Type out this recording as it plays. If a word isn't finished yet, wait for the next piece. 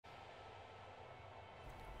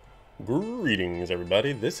Greetings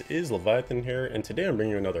everybody, this is Leviathan here, and today I'm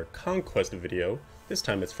bringing you another conquest video. This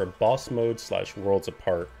time it's for boss mode / worlds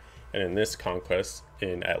apart, and in this conquest,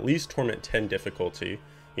 in at least Torment 10 difficulty,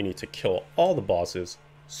 you need to kill all the bosses,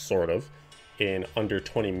 sort of, in under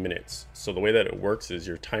 20 minutes. So the way that it works is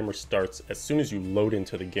your timer starts as soon as you load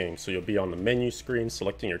into the game. So you'll be on the menu screen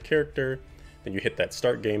selecting your character, then you hit that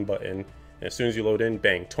start game button, and as soon as you load in,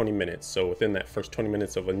 bang, 20 minutes. So within that first 20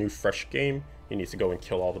 minutes of a new fresh game, you need to go and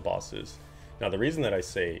kill all the bosses. Now the reason that I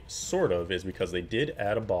say sort of is because they did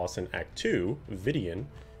add a boss in Act 2, Vidian,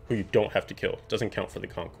 who you don't have to kill. It doesn't count for the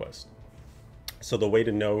conquest. So the way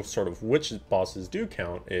to know sort of which bosses do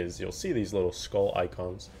count is you'll see these little skull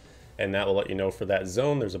icons, and that will let you know for that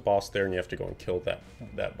zone there's a boss there and you have to go and kill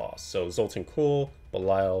that boss. So Zoltan Kulle,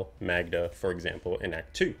 Belial, Magda, for example, in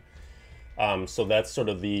Act 2. So that's sort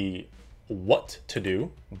of the what to do,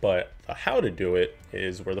 but the how to do it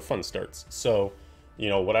is where the fun starts. So, you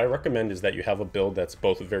know, what I recommend is that you have a build that's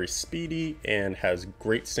both very speedy and has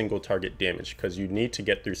great single target damage, because you need to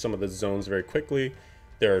get through some of the zones very quickly.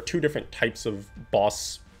 There are two different types of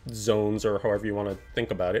boss zones, or however you want to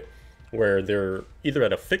think about it, where they're either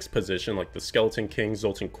at a fixed position, like the Skeleton King,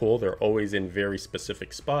 Zoltan Kulle, they're always in very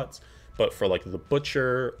specific spots, but for like the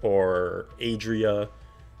Butcher or Adria,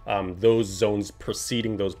 those zones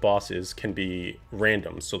preceding those bosses can be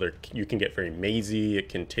random, so you can get very mazy. It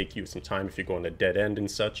can take you some time if you go on a dead end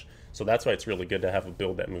and such. So that's why it's really good to have a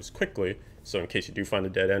build that moves quickly, so in case you do find a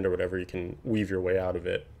dead end or whatever, you can weave your way out of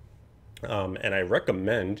it. And I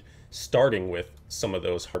recommend starting with some of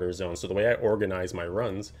those harder zones. So the way I organize my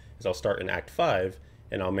runs is I'll start in Act 5,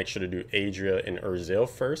 and I'll make sure to do Adria and Urzael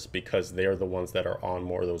first, because they're the ones that are on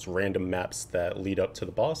more of those random maps that lead up to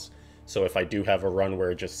the boss. So if I do have a run where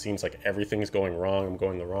it just seems like everything's going wrong, I'm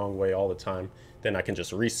going the wrong way all the time, then I can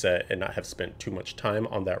just reset and not have spent too much time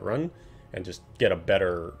on that run and just get a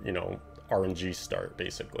better, you know, RNG start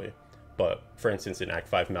basically. But for instance, in Act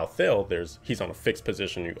 5 Malthael, he's on a fixed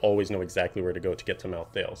position. You always know exactly where to go to get to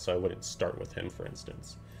Malthael, so I wouldn't start with him, for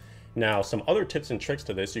instance. Now, some other tips and tricks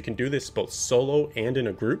to this: you can do this both solo and in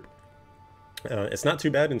a group. It's not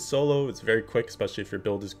too bad in solo. It's very quick, especially if your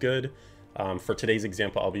build is good. For today's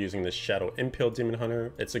example, I'll be using this Shadow Impale Demon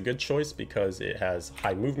Hunter. It's a good choice because it has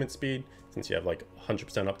high movement speed, since you have like 100%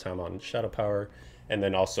 uptime on Shadow Power, and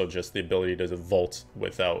then also just the ability to vault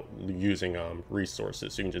without using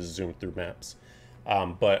resources, so you can just zoom through maps.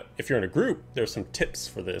 But if you're in a group, there's some tips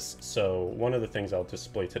for this. So one of the things I'll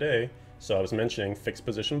display today, so I was mentioning fixed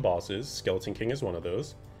position bosses. Skeleton King is one of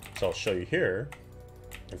those. So I'll show you here.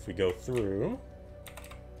 If we go through,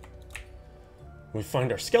 we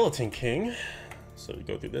find our Skeleton King. So we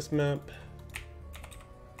go through this map.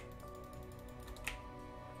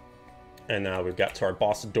 And now we've got to our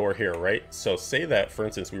boss door here, right? So say that, for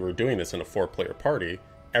instance, we were doing this in a 4-player party.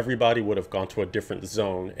 Everybody would have gone to a different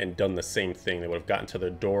zone and done the same thing. They would have gotten to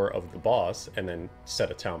the door of the boss and then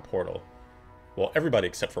set a town portal. Well, everybody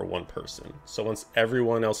except for one person. So once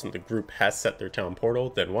everyone else in the group has set their town portal,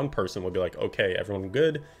 then one person will be like, okay, everyone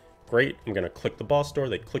good? Great, I'm gonna click the boss door.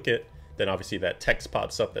 They click it. Then obviously that text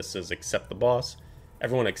pops up that says accept the boss.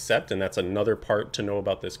 Everyone accept, and that's another part to know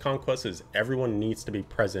about this conquest, is everyone needs to be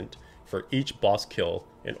present for each boss kill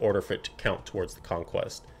in order for it to count towards the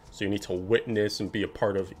conquest. So you need to witness and be a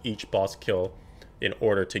part of each boss kill in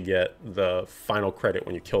order to get the final credit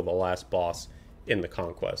when you kill the last boss in the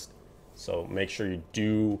conquest. So make sure you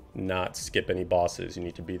do not skip any bosses. You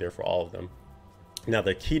need to be there for all of them. Now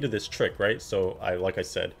the key to this trick, right? So like I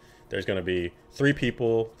said, there's going to be 3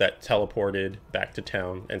 people that teleported back to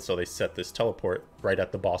town, and so they set this teleport right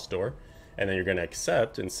at the boss door, and then you're going to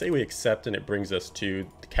accept, and say we accept, and it brings us to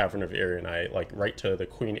the Cavern of Arianite, like right to the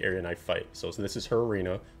Queen Arianite fight. So this is her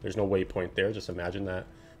arena. There's no waypoint there. Just imagine that.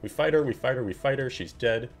 We fight her, we fight her, we fight her. She's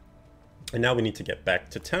dead. And now we need to get back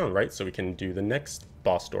to town, right? So we can do the next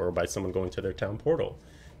boss door by someone going to their town portal.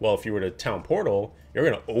 Well, if you were to town portal, you're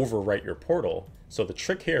going to overwrite your portal. So the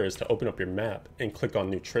trick here is to open up your map and click on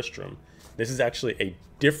New Tristram. This is actually a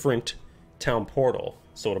different town portal.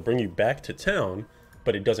 So it'll bring you back to town,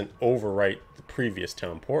 but it doesn't overwrite the previous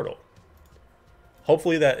town portal.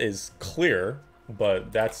 Hopefully that is clear,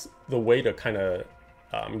 but that's the way to kind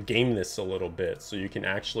of game this a little bit, so you can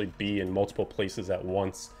actually be in multiple places at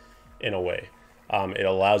once in a way. It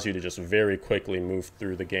allows you to just very quickly move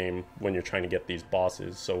through the game when you're trying to get these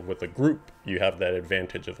bosses. So with a group, you have that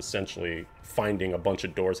advantage of essentially finding a bunch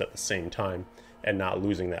of doors at the same time and not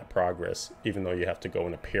losing that progress, even though you have to go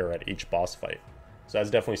and appear at each boss fight. So that's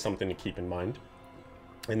definitely something to keep in mind.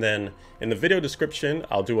 And then in the video description,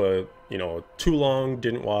 I'll do a, too long,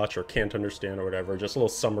 didn't watch, or can't understand, or whatever, just a little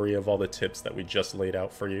summary of all the tips that we just laid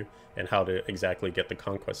out for you and how to exactly get the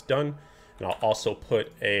conquest done. And I'll also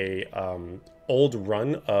put a old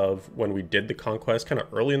run of when we did the conquest kind of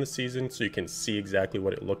early in the season, so you can see exactly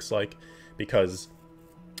what it looks like, because,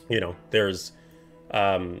 there's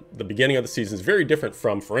the beginning of the season is very different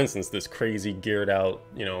from, for instance, this crazy geared out,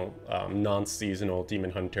 non-seasonal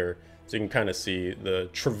Demon Hunter. So you can kind of see the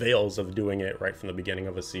travails of doing it right from the beginning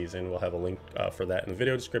of a season. We'll have a link for that in the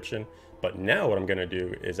video description. But now what I'm going to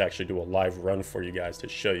do is actually do a live run for you guys to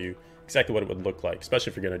show you exactly what it would look like,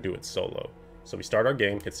 especially if you're going to do it solo. So we start our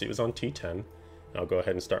game. You can see it was on T10. I'll go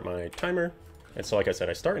ahead and start my timer. And so like I said,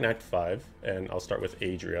 I start in Act 5, and I'll start with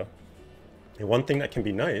Adria. And one thing that can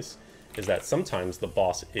be nice is that sometimes the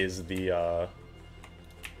boss is the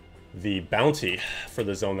bounty for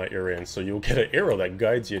the zone that you're in. So you'll get an arrow that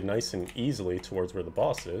guides you nice and easily towards where the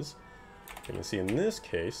boss is. You can see in this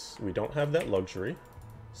case, we don't have that luxury.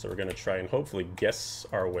 So we're going to try and hopefully guess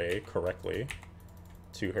our way correctly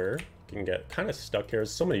to her. You can get kind of stuck here.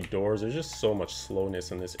 There's so many doors. There's just so much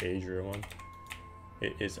slowness in this Adria one.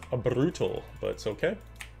 It is brutal, but it's okay.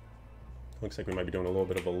 Looks like we might be doing a little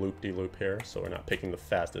bit of a loop-de-loop here, so we're not picking the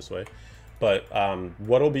fastest way. But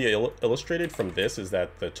what will be illustrated from this is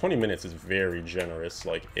that the 20 minutes is very generous.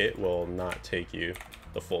 Like, it will not take you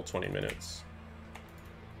the full 20 minutes.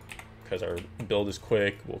 Because our build is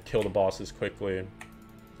quick, we'll kill the bosses quickly.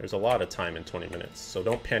 There's a lot of time in 20 minutes, so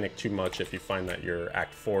don't panic too much if you find that your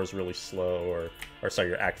Act 4 is really slow, or sorry,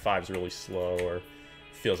 your Act 5 is really slow, or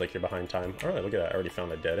feels like you're behind time. Alright, look at that, I already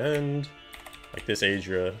found a dead end. Like, this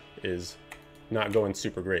Adria is not going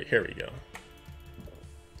super great. Here we go.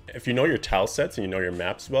 If you know your tile sets and you know your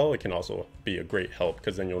maps well, it can also be a great help,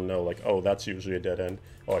 because then you'll know, like, oh, that's usually a dead end.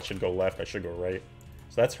 Oh, I should go left, I should go right.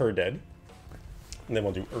 So that's her dead. And then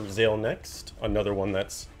we'll do Urzael next, another one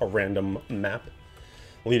that's a random map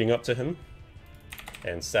leading up to him.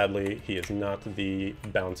 And sadly, he is not the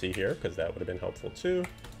bounty here, because that would have been helpful too.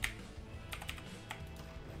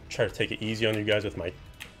 Try to take it easy on you guys with my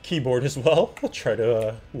keyboard as well. I'll try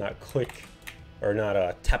to not click, or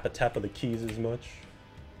not tap of the keys as much.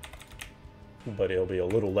 But it'll be a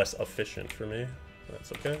little less efficient for me.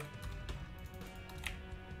 That's okay.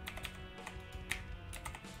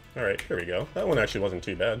 Alright, here we go. That one actually wasn't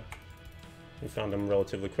too bad. We found him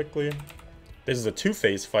relatively quickly. This is a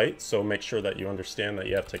two-phase fight, so make sure that you understand that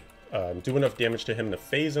you have to do enough damage to him to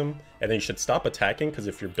phase him, and then you should stop attacking, because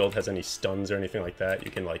if your build has any stuns or anything like that,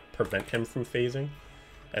 you can like prevent him from phasing.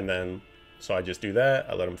 And then, so I just do that,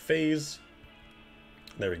 I let him phase.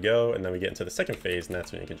 There we go, and then we get into the second phase, and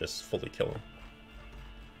that's when you can just fully kill him.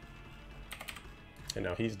 And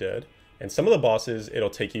now he's dead. And some of the bosses, it'll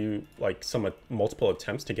take you like multiple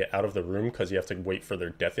attempts to get out of the room, because you have to wait for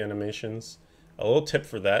their death animations. A little tip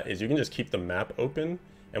for that is you can just keep the map open,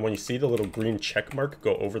 and when you see the little green check mark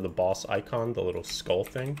go over the boss icon, the little skull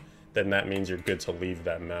thing, then that means you're good to leave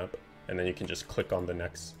that map, and then you can just click on the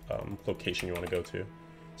next location you want to go to.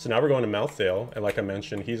 So now we're going to Malthael, and like I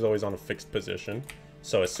mentioned, he's always on a fixed position.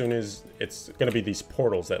 So as soon as, it's going to be these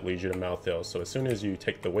portals that lead you to Malthael, so as soon as you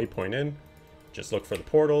take the waypoint in, just look for the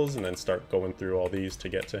portals and then start going through all these to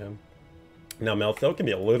get to him. Now Malthael can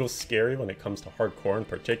be a little scary when it comes to hardcore in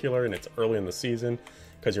particular, and it's early in the season,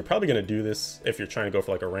 because you're probably going to do this if you're trying to go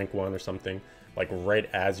for like a rank 1 or something, like right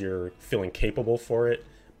as you're feeling capable for it.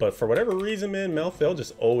 But for whatever reason, man, Malthael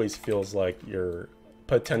just always feels like you're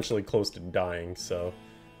potentially close to dying, so,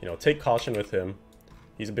 take caution with him.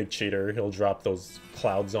 He's a big cheater. He'll drop those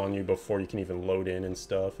clouds on you before you can even load in and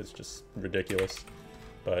stuff. It's just ridiculous.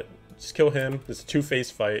 But just kill him. This is a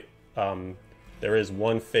two-phase fight. There is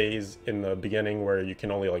one phase in the beginning where you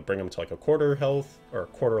can only like bring him to like a quarter health or a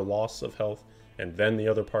quarter loss of health, and then the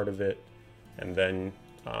other part of it, and then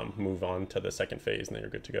move on to the second phase, and then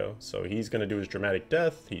you're good to go. So he's going to do his dramatic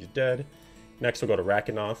death. He's dead. Next we'll go to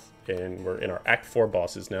Rakanoth, and we're in our Act 4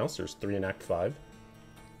 bosses now, so there's 3 in Act 5.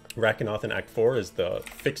 Rakanoth in Act 4 is the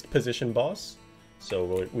fixed position boss,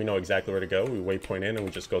 so we know exactly where to go. We waypoint in and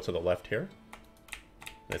we just go to the left here.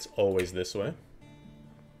 It's always this way.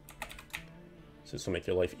 So this will make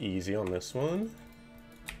your life easy on this one.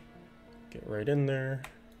 Get right in there.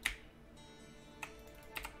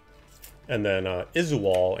 And then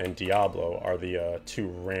Izual and Diablo are the two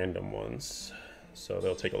random ones. So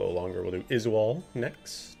they'll take a little longer. We'll do Izual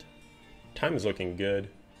next. Time is looking good.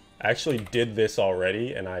 I actually did this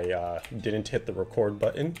already, and I didn't hit the record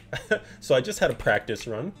button. So I just had a practice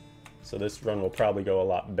run. So this run will probably go a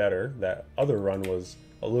lot better. That other run was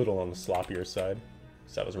a little on the sloppier side,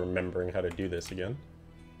 so I was remembering how to do this again.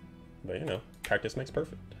 But practice makes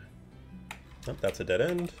perfect. Oh, that's a dead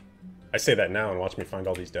end. I say that now and watch me find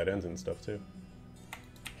all these dead ends and stuff too.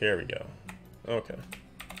 Here we go. Okay.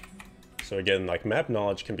 So again, like map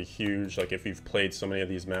knowledge can be huge. Like if you've played so many of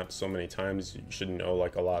these maps so many times, you should know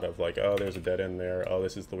like a lot of like, oh, there's a dead end there. Oh,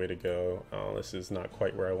 this is the way to go. Oh, this is not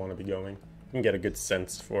quite where I want to be going. You can get a good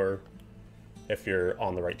sense for if you're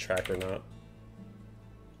on the right track or not.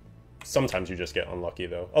 Sometimes you just get unlucky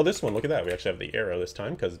though. Oh, this one, look at that. We actually have the arrow this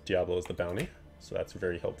time because Diablo is the bounty. So that's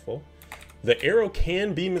very helpful. The arrow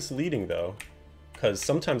can be misleading though, because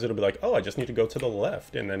sometimes it'll be like, oh, I just need to go to the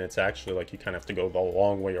left. And then it's actually like you kind of have to go the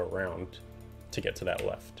long way around to get to that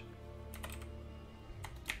left.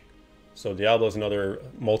 So Diablo is another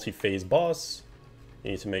multi-phase boss.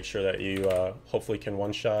 You need to make sure that you hopefully can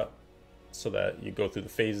one-shot so that you go through the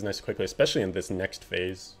phases nice and quickly, especially in this next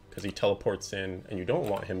phase, because he teleports in and you don't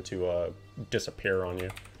want him to disappear on you.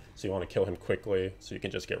 So you want to kill him quickly so you can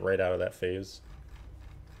just get right out of that phase.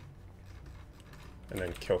 And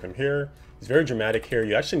then kill him here. He's very dramatic here.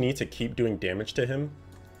 You actually need to keep doing damage to him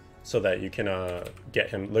so that you can get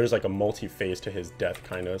him. There's like a multi-phase to his death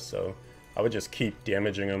kind of, so I would just keep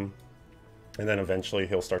damaging him and then eventually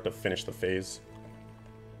he'll start to finish the phase.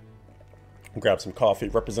 Grab some coffee,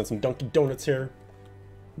 represent some Dunkin' Donuts here.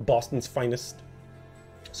 Boston's finest.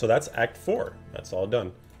 So that's Act 4. That's all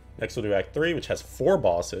done. Next we'll do Act 3, which has 4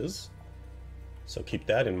 bosses. So keep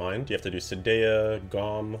that in mind. You have to do Sedea,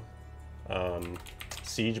 Gom,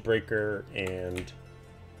 Siegebreaker, and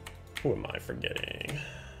who am I forgetting?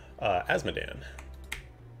 Asmodan.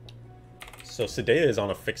 So Sedea is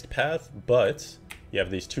on a fixed path, but you have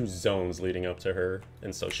these 2 zones leading up to her,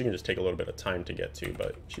 and so she can just take a little bit of time to get to,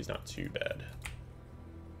 but she's not too bad.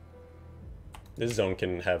 This zone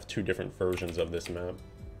can have 2 different versions of this map.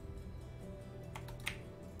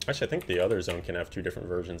 Actually, I think the other zone can have 2 different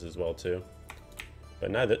versions as well too. But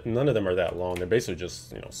none of them are that long. They're basically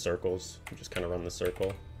just, you know, circles. You just kind of run the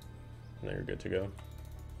circle, and then you're good to go.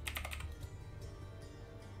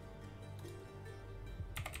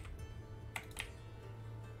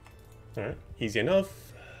 Alright, easy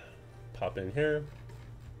enough. Pop in here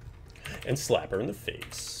and slap her in the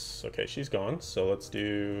face. Okay, she's gone. So let's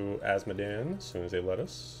do Asmodan as soon as they let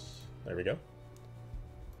us. There we go.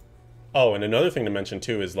 Oh, and another thing to mention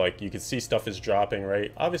too is like you can see stuff is dropping,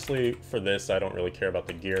 right? Obviously for this I don't really care about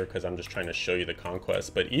the gear because I'm just trying to show you the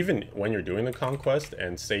conquest. But even when you're doing the conquest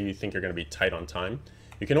and say you think you're going to be tight on time,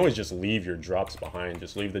 you can always just leave your drops behind.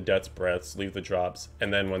 Just leave the death's breaths, leave the drops,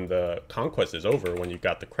 and then when the conquest is over, when you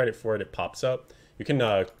got the credit for it, it pops up. You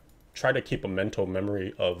can try to keep a mental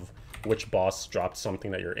memory of which boss dropped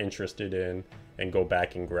something that you're interested in and go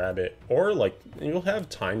back and grab it. Or like you'll have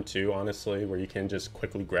time too, honestly, where you can just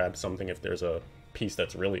quickly grab something if there's a piece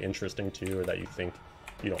that's really interesting to you or that you think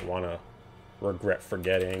you don't want to regret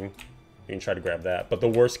forgetting. You can try to grab that. But the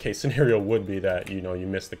worst case scenario would be that, you know, you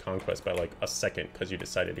missed the conquest by like a second because you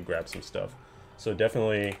decided to grab some stuff. So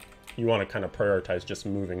definitely you want to kind of prioritize just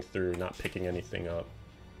moving through, not picking anything up.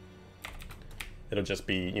 It'll just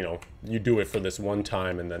be, you know, you do it for this one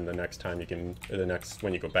time and then the next time you can,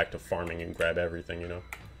 when you go back to farming, you can grab everything, you know.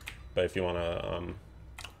 But if you want to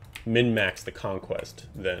min-max the conquest,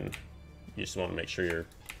 then you just want to make sure you're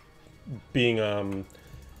being,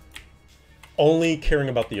 only caring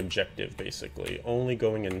about the objective, basically. Only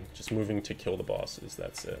going and just moving to kill the bosses,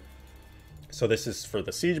 that's it. So this is for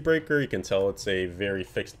the Siegebreaker. You can tell it's a very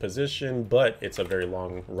fixed position, but it's a very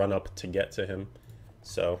long run-up to get to him.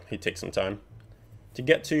 So he takes some time to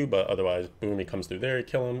get to, but otherwise, boom, he comes through there, you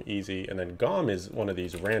kill him, easy. And then Gom is one of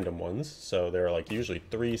these random ones, so there are like usually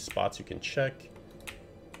 3 spots you can check.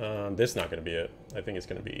 This is not going to be it. I think it's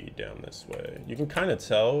going to be down this way. You can kind of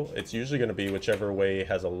tell it's usually going to be whichever way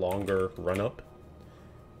has a longer run-up,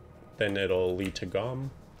 then it'll lead to Gom.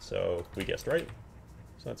 So we guessed right,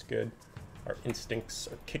 so that's good. Our instincts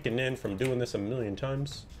are kicking in from doing this a million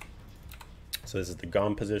times. So this is the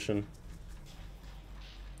Gom position.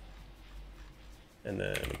 And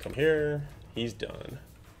then we come here, he's done.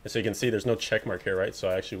 And so you can see there's no check mark here, right? So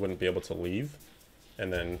I actually wouldn't be able to leave.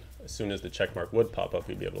 And then as soon as the check mark would pop up,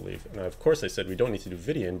 we'd be able to leave. And of course I said we don't need to do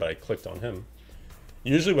Vidian, but I clicked on him.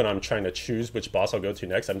 Usually when I'm trying to choose which boss I'll go to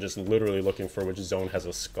next, I'm just literally looking for which zone has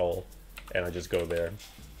a skull, and I just go there.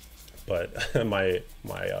 But my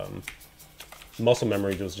muscle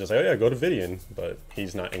memory was just like, oh yeah, go to Vidian, but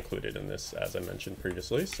he's not included in this, as I mentioned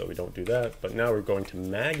previously, so we don't do that. But now we're going to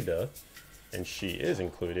Magda, and she is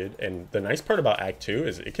included. And the nice part about Act 2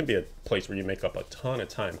 is it can be a place where you make up a ton of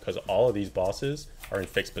time because all of these bosses are in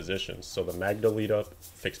fixed positions. So the Magda lead up,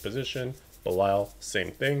 fixed position, Belial,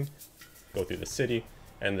 same thing, go through the city.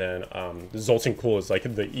 And then the Zoltan Kuhl is like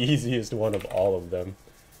the easiest one of all of them,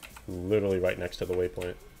 literally right next to the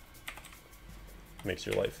waypoint. Makes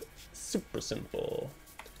your life super simple.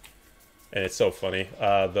 And it's so funny.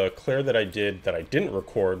 The clear that I did that I didn't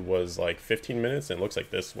record was like 15 minutes, and it looks like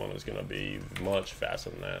this one is going to be much faster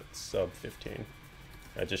than that, sub 15.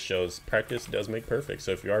 That just shows practice does make perfect.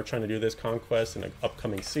 So if you are trying to do this conquest in an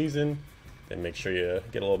upcoming season, then make sure you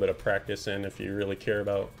get a little bit of practice in if you really care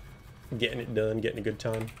about getting it done, getting a good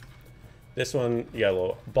time. This one, you got a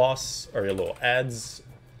little boss, or your little ads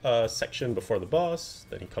section before the boss.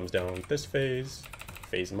 Then he comes down this phase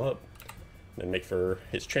him up. Then make for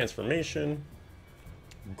his transformation.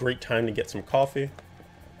 Great time to get some coffee.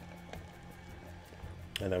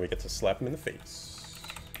 And then we get to slap him in the face.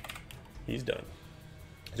 He's done.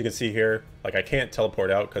 As you can see here, like I can't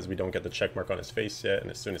teleport out because we don't get the check mark on his face yet.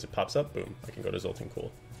 And as soon as it pops up, boom, I can go to Zoltan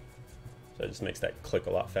Cool. So it just makes that click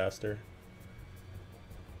a lot faster.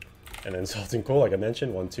 And then Zoltan Cool, like I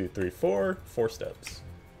mentioned, 1, 2, 3, 4 steps.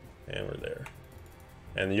 And we're there.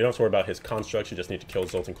 And you don't have to worry about his constructs, you just need to kill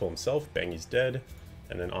Zoltan Cool himself. Bang, he's dead.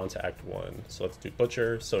 And then on to Act 1. So let's do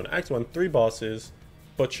Butcher. So in Act 1, 3 bosses.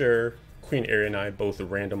 Butcher, Queen Arianai, both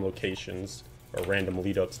random locations, or random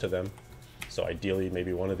lead-ups to them. So ideally,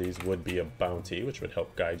 maybe one of these would be a bounty, which would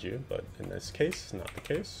help guide you. But in this case, not the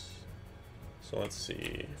case. So let's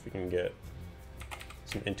see if we can get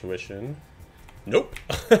some intuition. Nope!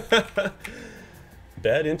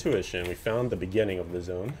 Bad intuition. We found the beginning of the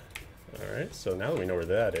zone. Alright, so now that we know where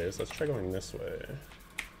that is, let's try going this way.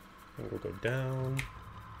 And we'll go down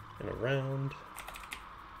and around.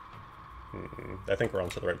 I think we're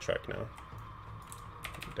onto the right track now.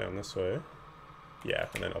 Down this way. Yeah,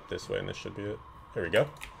 and then up this way, and this should be it. There we go.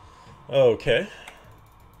 Okay.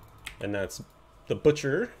 And that's the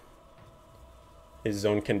Butcher. His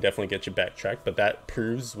zone can definitely get you backtracked, but that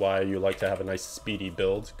proves why you like to have a nice speedy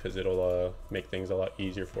build, because it'll make things a lot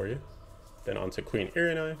easier for you. Then on to Queen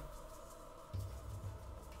Arianai.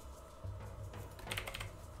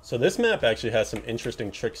 So this map actually has some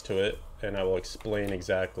interesting tricks to it, and I will explain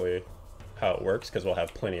exactly how it works, because we'll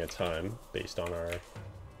have plenty of time based on our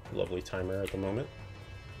lovely timer at the moment.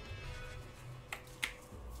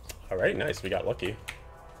 Alright, nice, we got lucky.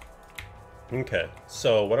 Okay,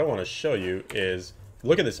 so what I want to show you is,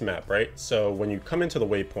 look at this map, right? So when you come into the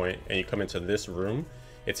waypoint and you come into this room,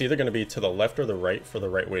 it's either going to be to the left or the right for the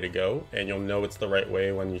right way to go, and you'll know it's the right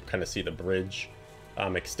way when you kind of see the bridge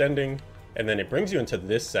extending. And then it brings you into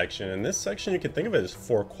this section, and this section you can think of it as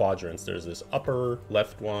 4 quadrants. There's this upper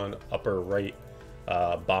left one, upper right,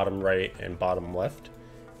 bottom right, and bottom left.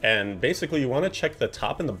 And basically you want to check the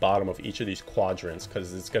top and the bottom of each of these quadrants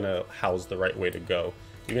because it's going to house the right way to go.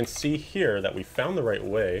 You can see here that we found the right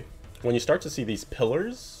way. When you start to see these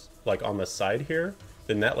pillars, like on the side here,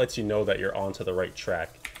 then that lets you know that you're onto the right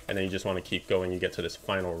track. And then you just want to keep going, you get to this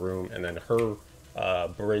final room, and then her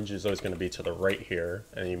bridge is always going to be to the right here,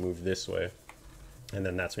 and you move this way, and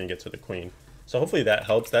then that's when you get to the queen. So hopefully that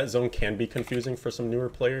helps. That zone can be confusing for some newer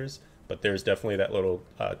players, but there's definitely that little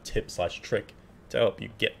tip slash trick to help you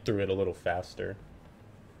get through it a little faster.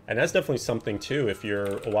 And that's definitely something too, if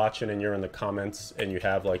you're watching and you're in the comments and you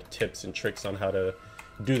have like tips and tricks on how to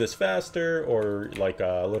do this faster, or like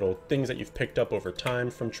little things that you've picked up over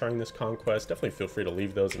time from trying this conquest, definitely feel free to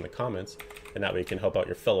leave those in the comments, and that way you can help out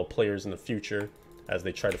your fellow players in the future as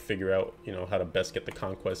they try to figure out, you know, how to best get the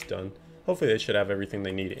conquest done. Hopefully they should have everything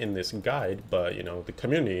they need in this guide, but you know, the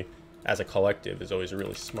community as a collective is always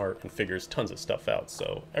really smart and figures tons of stuff out,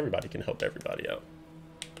 so everybody can help everybody out.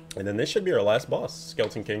 And then this should be our last boss.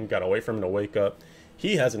 Skeleton King, got away from him to wake up.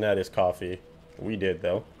 He hasn't had his coffee. We did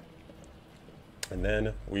though. And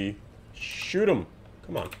then we shoot him.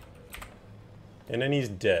 Come on. And then he's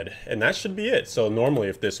dead. And that should be it. So normally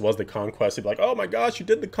if this was the conquest, it'd be like, oh my gosh, you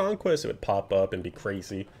did the conquest. It would pop up and be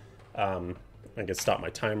crazy. I could stop my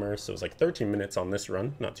timer. So it was like 13 minutes on this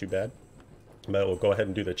run. Not too bad. But we'll go ahead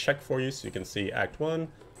and do the check for you. So you can see Act 1,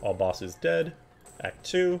 all bosses dead. Act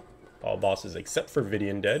 2, all bosses except for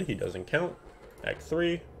Vidian dead. He doesn't count. Act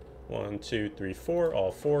 3, 1, 2, 3, 4,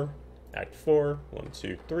 all 4. Act 4, 1,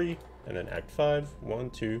 2, 3. And then Act 5, 1,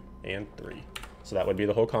 2, and 3. So that would be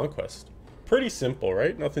the whole conquest. Pretty simple,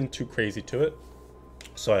 right? Nothing too crazy to it.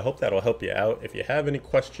 So I hope that'll help you out. If you have any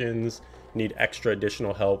questions, need extra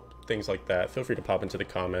additional help, things like that, feel free to pop into the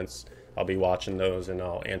comments. I'll be watching those and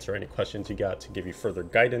I'll answer any questions you got to give you further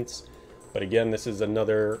guidance. But again, this is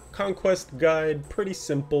another conquest guide, pretty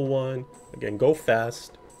simple one. Again, go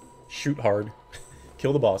fast, shoot hard,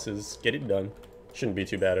 kill the bosses, get it done. Shouldn't be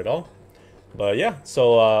too bad at all. But yeah,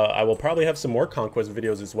 so I will probably have some more conquest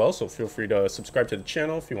videos as well, so feel free to subscribe to the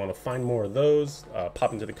channel if you want to find more of those.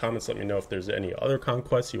 Pop into the comments, let me know if there's any other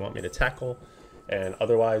conquests you want me to tackle. And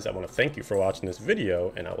otherwise, I want to thank you for watching this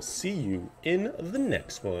video, and I will see you in the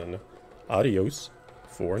next one. Adios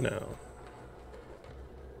for now.